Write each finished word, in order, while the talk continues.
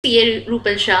CA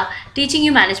Rupal Shah, teaching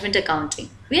you management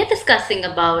accounting. We are discussing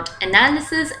about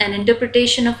analysis and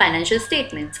interpretation of financial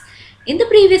statements. In the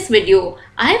previous video,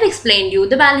 I have explained you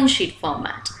the balance sheet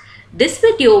format. This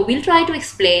video will try to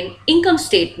explain income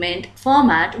statement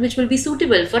format which will be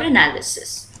suitable for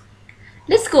analysis.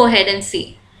 Let's go ahead and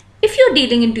see. If you're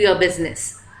dealing into your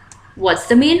business, what's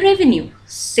the main revenue?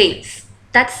 Sales.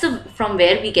 That's from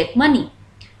where we get money.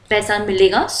 पैसा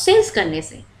मिलेगा sales करने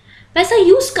से. पैसा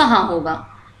use कहाँ होगा?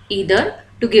 Either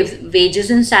to give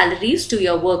wages and salaries to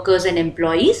your workers and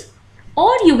employees,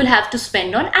 or you will have to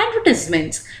spend on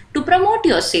advertisements to promote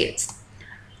your sales,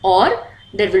 or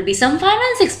there will be some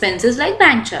finance expenses like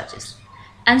bank charges.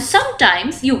 And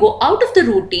sometimes you go out of the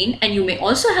routine and you may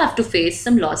also have to face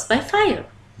some loss by fire.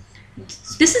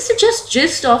 This is just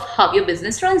gist of how your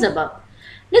business runs about.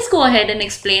 Let's go ahead and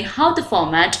explain how the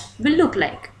format will look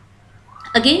like.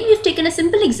 Again, we've taken a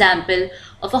simple example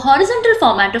of a horizontal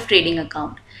format of trading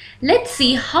account. Let's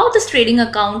see how this trading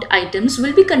account items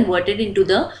will be converted into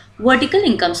the vertical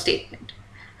income statement.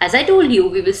 As I told you,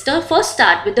 we will first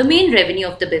start with the main revenue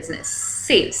of the business,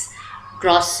 sales.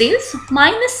 Gross sales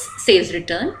minus sales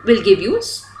return will give you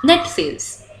net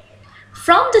sales.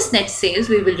 From this net sales,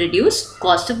 we will reduce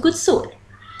cost of goods sold.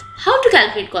 How to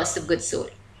calculate cost of goods sold?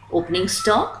 Opening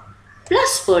stock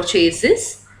plus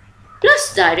purchases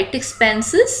plus direct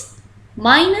expenses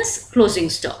minus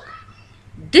closing stock.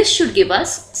 This should give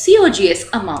us COGS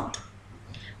amount.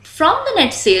 From the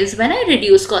net sales, when I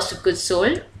reduce cost of goods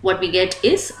sold, what we get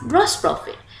is gross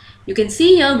profit. You can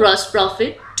see here gross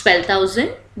profit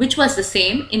 12,000, which was the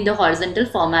same in the horizontal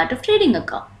format of trading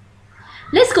account.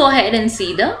 Let's go ahead and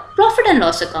see the profit and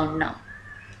loss account now.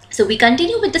 So we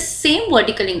continue with the same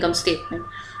vertical income statement.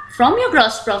 From your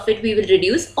gross profit, we will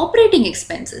reduce operating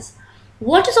expenses.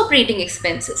 What is operating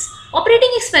expenses? Operating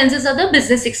expenses are the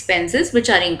business expenses which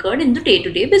are incurred in the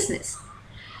day-to-day business.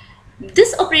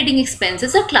 These operating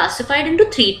expenses are classified into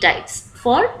three types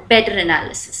for better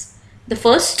analysis. The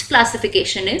first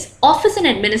classification is office and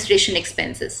administration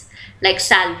expenses like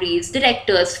salaries,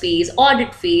 directors' fees,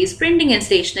 audit fees, printing and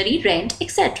stationery, rent,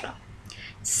 etc.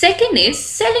 Second is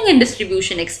selling and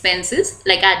distribution expenses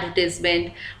like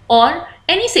advertisement or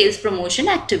any sales promotion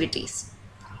activities.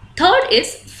 Third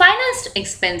is finance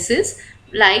expenses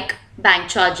like bank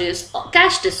charges or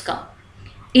cash discount.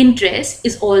 Interest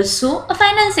is also a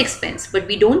finance expense, but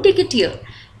we don't take it here.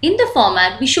 In the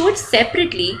format, we show it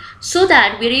separately so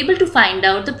that we're able to find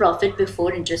out the profit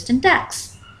before interest and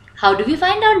tax. How do we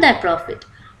find out that profit?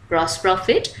 Gross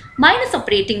profit minus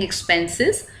operating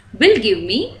expenses will give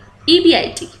me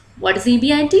EBIT. What is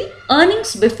EBIT?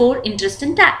 Earnings before interest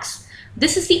and tax.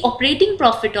 This is the operating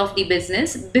profit of the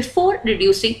business before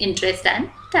reducing interest and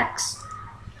tax.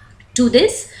 To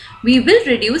this, we will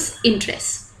reduce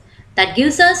interest. That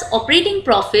gives us operating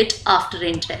profit after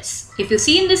interest. If you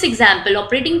see in this example,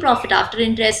 operating profit after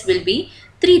interest will be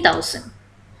 3,000.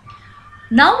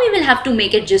 Now we will have to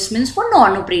make adjustments for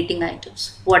non-operating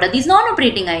items. What are these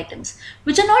non-operating items?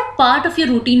 Which are not part of your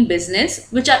routine business,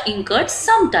 which are incurred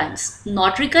sometimes,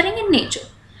 not recurring in nature.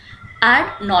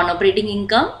 Add non-operating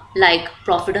income like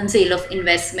profit on sale of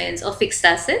investments or fixed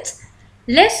assets,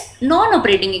 less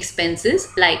non-operating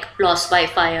expenses like loss by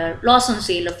fire, loss on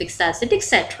sale of fixed asset,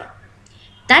 etc.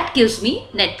 That gives me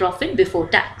net profit before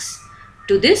tax.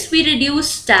 To this we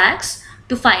reduce tax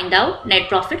to find out net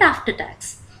profit after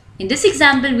tax. In this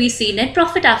example, we see net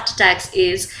profit after tax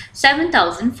is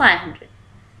 7,500.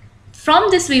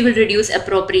 From this we will reduce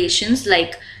appropriations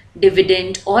like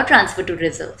dividend or transfer to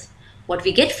reserves. What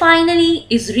we get finally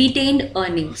is retained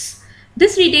earnings.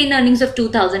 This retained earnings of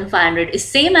 2,500 is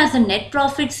same as the net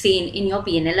profit seen in your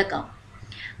P&L account.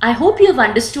 I hope you have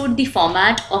understood the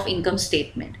format of income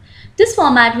statement. This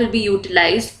format will be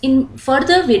utilized in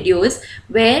further videos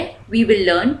where we will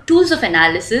learn tools of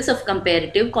analysis of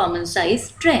comparative common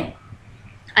size trend.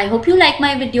 I hope you like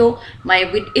my video.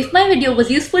 If my video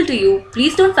was useful to you,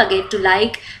 please don't forget to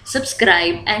like,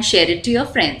 subscribe and share it to your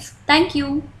friends. Thank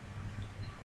you.